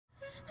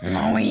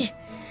Louie,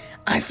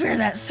 I fear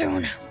that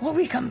soon we'll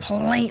be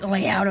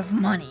completely out of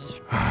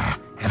money.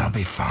 It'll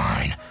be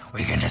fine.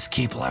 We can just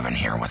keep living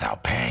here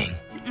without paying.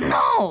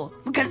 No,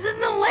 because then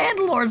the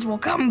landlords will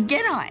come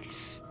get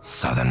us.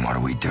 So then what do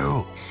we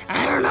do?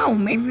 I don't know,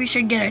 maybe we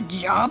should get a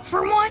job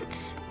for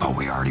once? But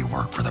we already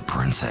work for the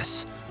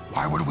princess.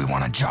 Why would we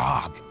want a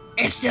job?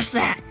 It's just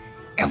that,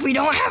 if we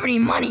don't have any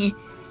money,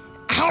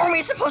 how are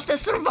we supposed to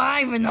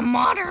survive in the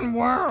modern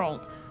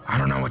world? I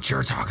don't know what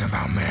you're talking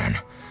about, man,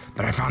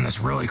 but I found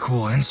this really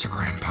cool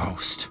Instagram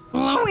post.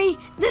 Louie,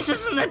 this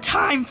isn't the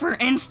time for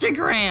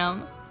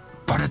Instagram.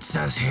 But it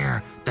says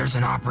here, there's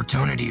an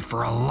opportunity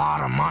for a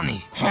lot of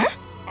money. Huh?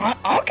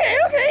 Okay,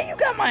 you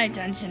got my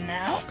attention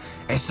now.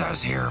 It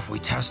says here if we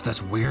test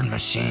this weird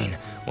machine,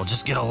 we'll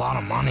just get a lot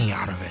of money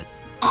out of it.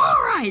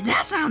 Alright,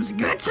 that sounds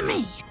good to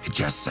me. It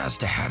just says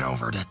to head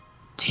over to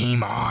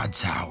Team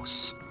Odd's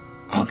house.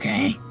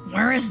 Okay,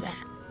 where is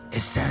that?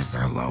 It says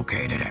they're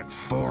located at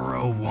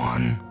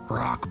 401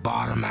 Rock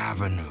Bottom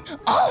Avenue.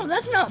 Oh,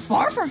 that's not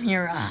far from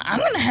here. I'm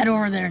gonna head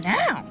over there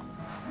now.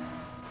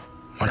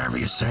 Whatever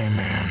you say,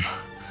 man.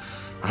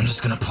 I'm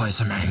just gonna play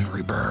some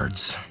Angry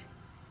Birds.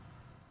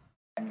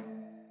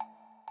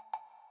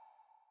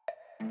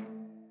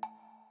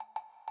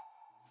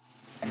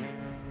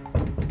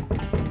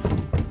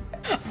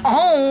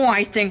 Oh,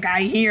 I think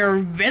I hear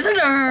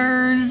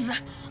visitors.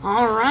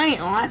 All right,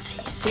 let's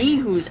see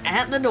who's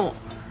at the door.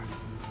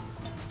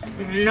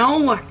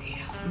 No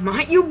way.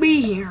 Might you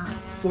be here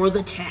for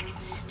the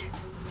test?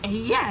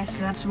 Yes,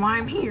 that's why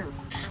I'm here.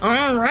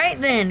 All right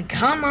then,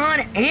 come on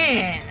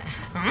in.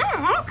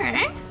 Oh,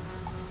 okay.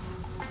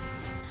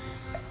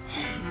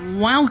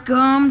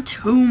 Welcome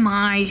to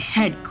my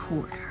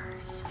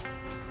headquarters.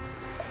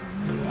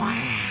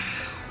 Wow.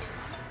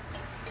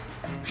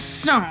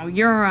 So,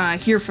 you're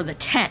here for the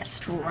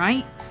test,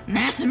 right?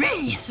 That's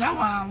me, so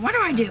what do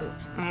I do?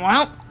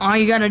 Well, all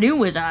you gotta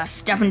do is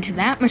step into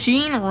that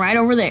machine right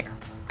over there.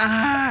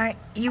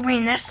 You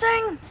mean this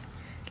thing?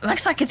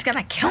 Looks like it's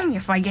gonna kill me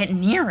if I get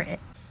near it.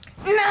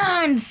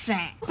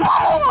 Nonsense!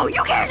 Whoa,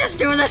 you can't just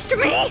do this to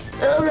me!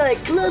 Alright,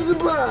 close the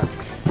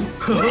box.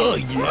 Oh,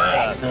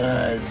 yeah.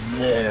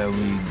 There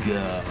we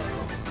go.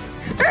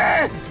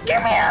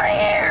 Get me out of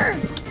here!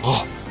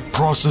 Oh,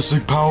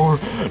 processing power,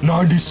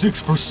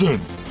 96%.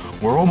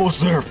 We're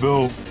almost there,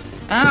 Phil.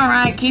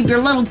 Alright, keep your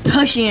little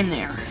tushy in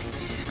there.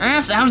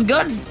 Sounds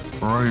good.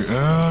 Alright,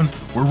 and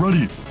we're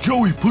ready.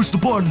 Joey, push the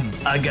button.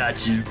 I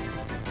got you.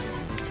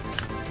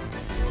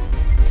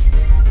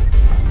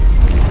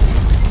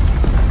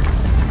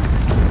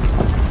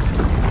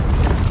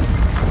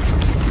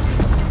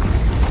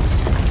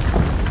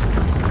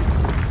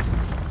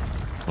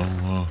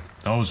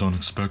 That was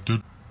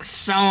unexpected.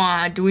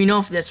 So, do we know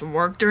if this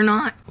worked or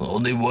not?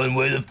 Only one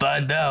way to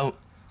find out.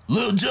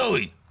 Little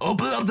Joey,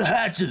 open up the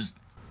hatches.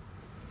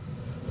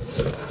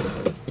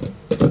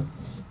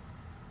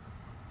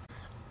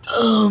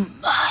 Oh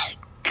my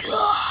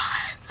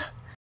god.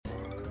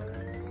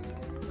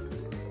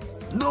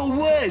 No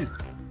way!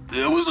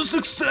 It was a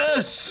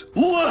success!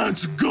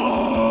 Let's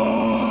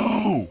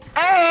go!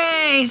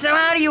 Hey, so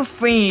how do you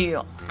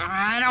feel?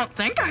 I don't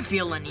think I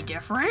feel any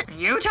different.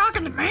 You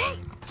talking to me?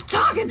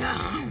 Talking to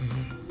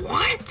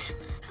what?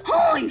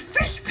 Holy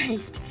fish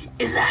paste!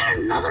 Is that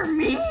another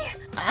me?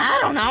 I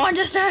don't know, I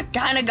just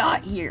kinda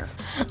got here.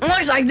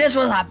 Looks like this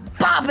was a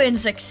boppin'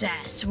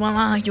 success.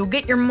 Well, you'll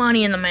get your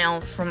money in the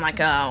mail from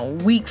like a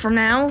week from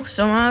now,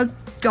 so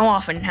go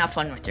off and have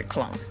fun with your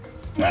clone.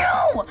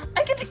 No!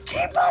 I get to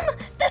keep him!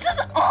 This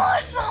is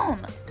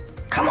awesome!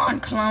 Come on,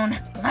 clone,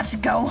 let's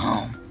go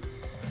home.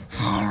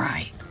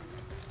 Alright.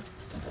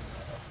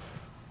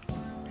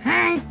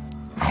 Hey.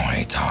 Oh,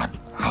 hey, Todd.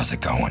 How's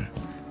it going?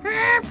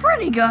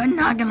 Pretty good,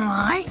 not gonna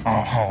lie.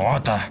 Oh,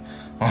 what the?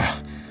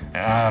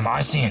 Am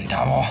I seeing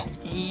double?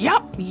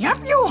 Yep,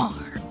 you are.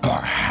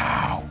 But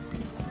how?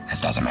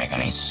 This doesn't make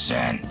any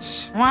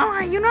sense.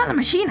 Well, you know the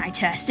machine I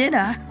tested,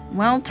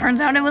 well,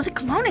 turns out it was a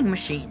cloning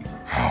machine.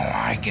 Oh,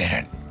 I get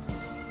it.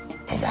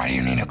 But why do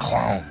you need a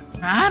clone?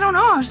 I don't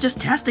know, I was just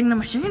testing the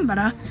machine,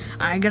 but,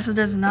 I guess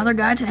there's another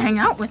guy to hang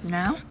out with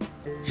now.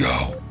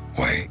 Yo,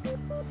 wait.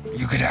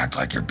 You could act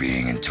like you're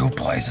being in two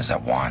places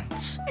at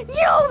once.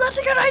 Yo, that's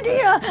a good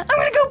idea! I'm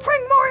gonna go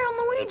prank Mario and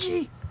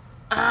Luigi.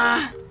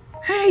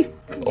 Hey.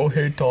 Oh,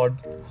 hey, Todd.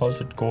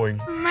 How's it going?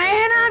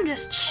 Man, I'm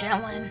just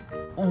chilling.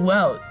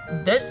 Wow,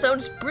 that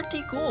sounds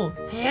pretty cool.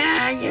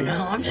 Yeah, you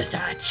know, I'm just,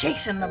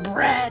 chasing the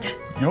bread.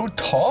 Yo,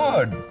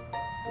 Todd.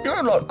 You're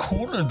a lot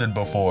cooler than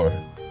before.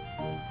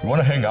 You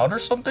wanna hang out or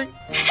something?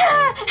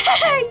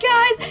 Hey,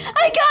 guys!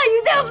 I got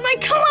you! That was my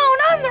clone!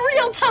 I'm the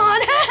real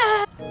Todd!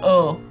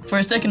 Oh, for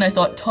a second I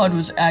thought Todd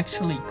was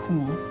actually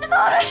cool. Oh,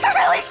 that's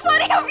really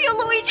funny of you,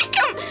 Luigi!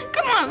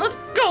 Come on, let's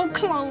go,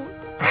 clone.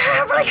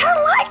 But I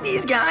kinda like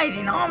these guys,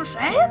 you know what I'm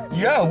saying?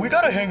 Yeah, we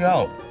gotta hang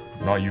out.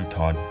 Not you,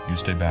 Todd. You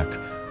stay back.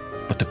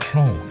 But the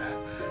clone.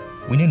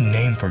 We need a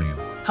name for you.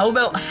 How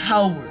about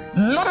Howard?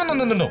 No.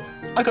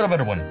 I got a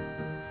better one.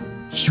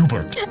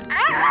 Hubert.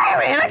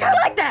 Man, I kinda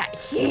like that.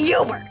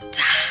 Hubert.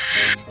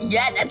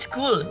 Yeah, that's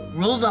cool.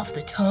 Rolls off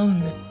the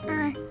tongue.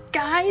 Guys,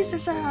 guys?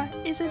 Is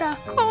it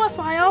cool if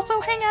I also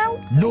hang out?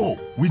 No,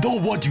 we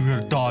don't want you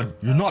here, Todd.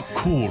 You're not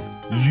cool.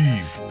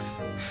 Leave.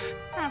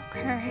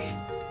 Okay.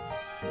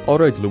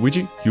 Alright,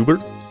 Luigi,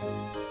 Hubert.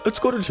 Let's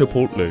go to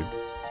Chipotle.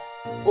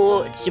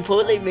 Oh,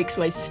 Chipotle makes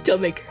my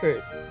stomach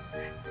hurt.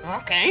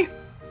 Okay.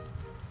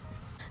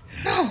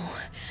 No.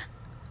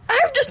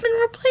 I've just been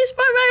replaced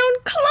by my own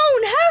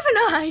clone, haven't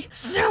I?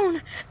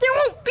 Soon, there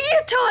won't be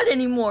a Todd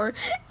anymore.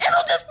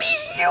 It'll just be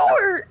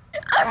Hubert.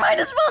 I might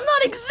as well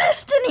not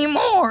exist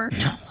anymore.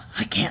 No,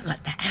 I can't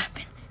let that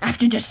happen. I have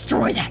to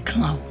destroy that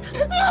clone.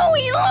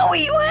 Louie,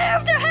 you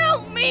have to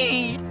help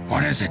me.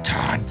 What is it,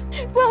 Todd?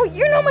 Well,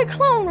 you know my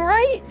clone,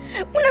 right?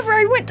 Whenever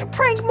I went to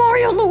prank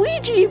Mario and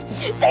Luigi,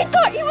 they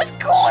thought he was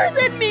cooler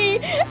than me.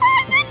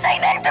 And they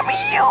named him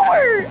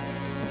Hubert.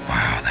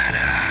 Wow,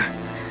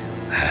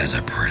 that is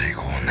a pretty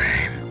cool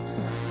name.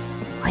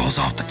 Rolls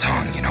off the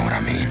tongue, you know what I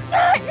mean?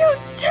 You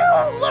too,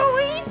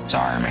 Louie.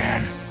 Sorry,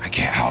 man. I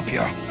can't help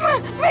you.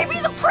 Maybe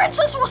the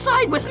princess will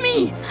side with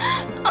me.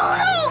 Oh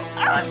no,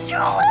 I was too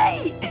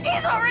late.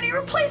 He's already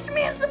replaced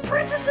me as the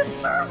princess's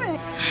servant.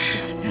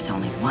 There's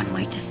only one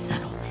way to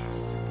settle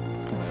this.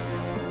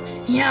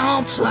 Yeah,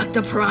 I'll pluck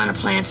the piranha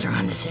plants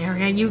around this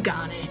area. You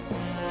got it.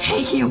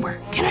 Hey,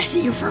 Hubert, can I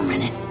see you for a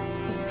minute?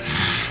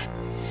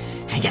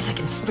 I guess I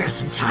can spare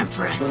some time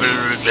for a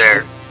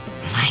Loser.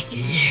 like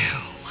you.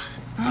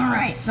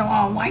 Alright, so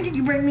why did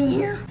you bring me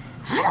here?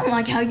 I don't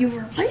like how you've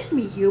replaced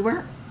me,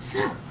 Hubert.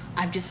 So,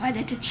 I've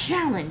decided to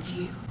challenge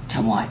you.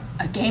 To what?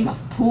 A game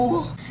of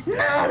pool?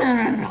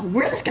 No.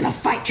 We're just gonna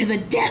fight to the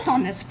death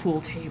on this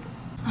pool table.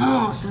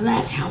 Oh, so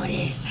that's how it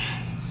is.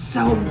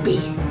 So be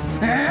it.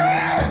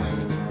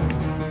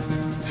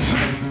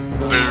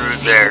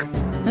 Loser.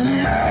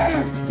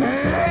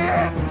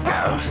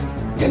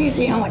 Do you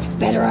see how much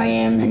better I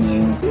am than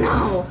you?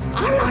 No,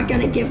 I'm not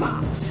gonna give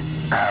up.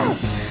 Ow!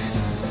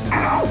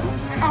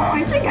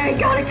 I think I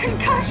got a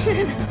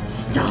concussion.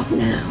 Stop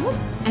now,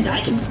 and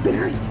I can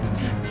spare you.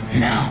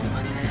 No.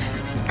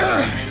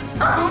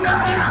 Oh,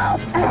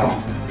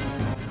 no.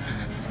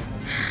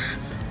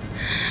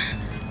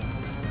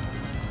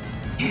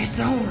 It's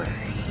over,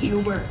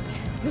 Hubert.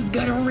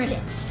 Good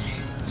riddance,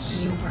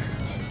 Hubert.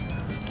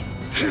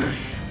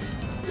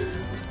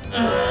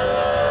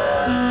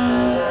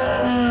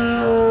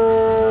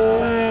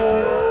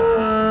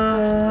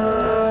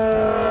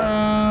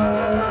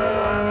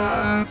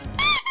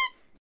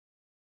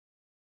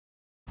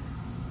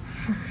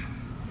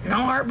 No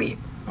heartbeat.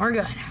 We're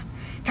good.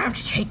 Time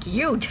to take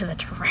you to the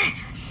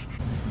trash.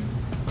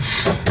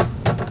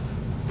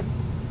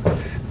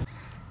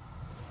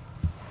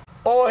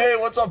 Oh, hey,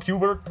 what's up,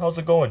 Hubert? How's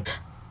it going?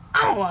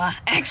 Oh,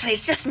 actually,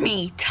 it's just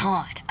me,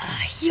 Todd.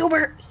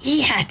 Hubert,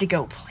 he had to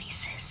go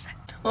places.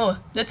 Oh,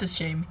 that's a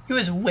shame. He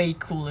was way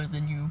cooler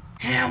than you.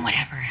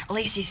 Whatever. At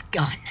least he's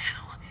gone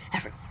now.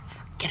 Everyone will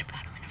forget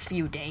about him in a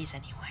few days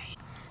anyway.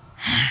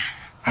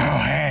 Oh,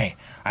 hey.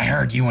 I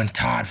heard you and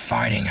Todd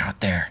fighting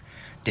out there.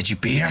 Did you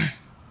beat him?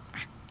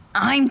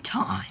 I'm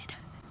Todd.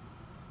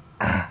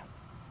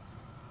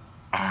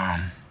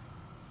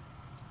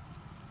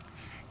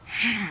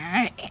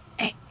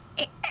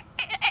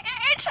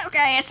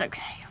 It's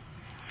okay.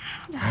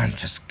 I'm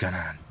just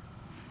gonna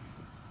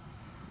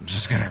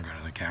go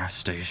to the gas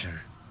station.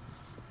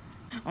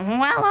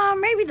 Well,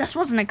 maybe this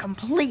wasn't a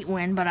complete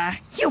win, but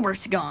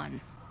Hubert's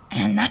gone.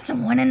 And that's a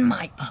win in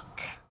my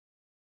book.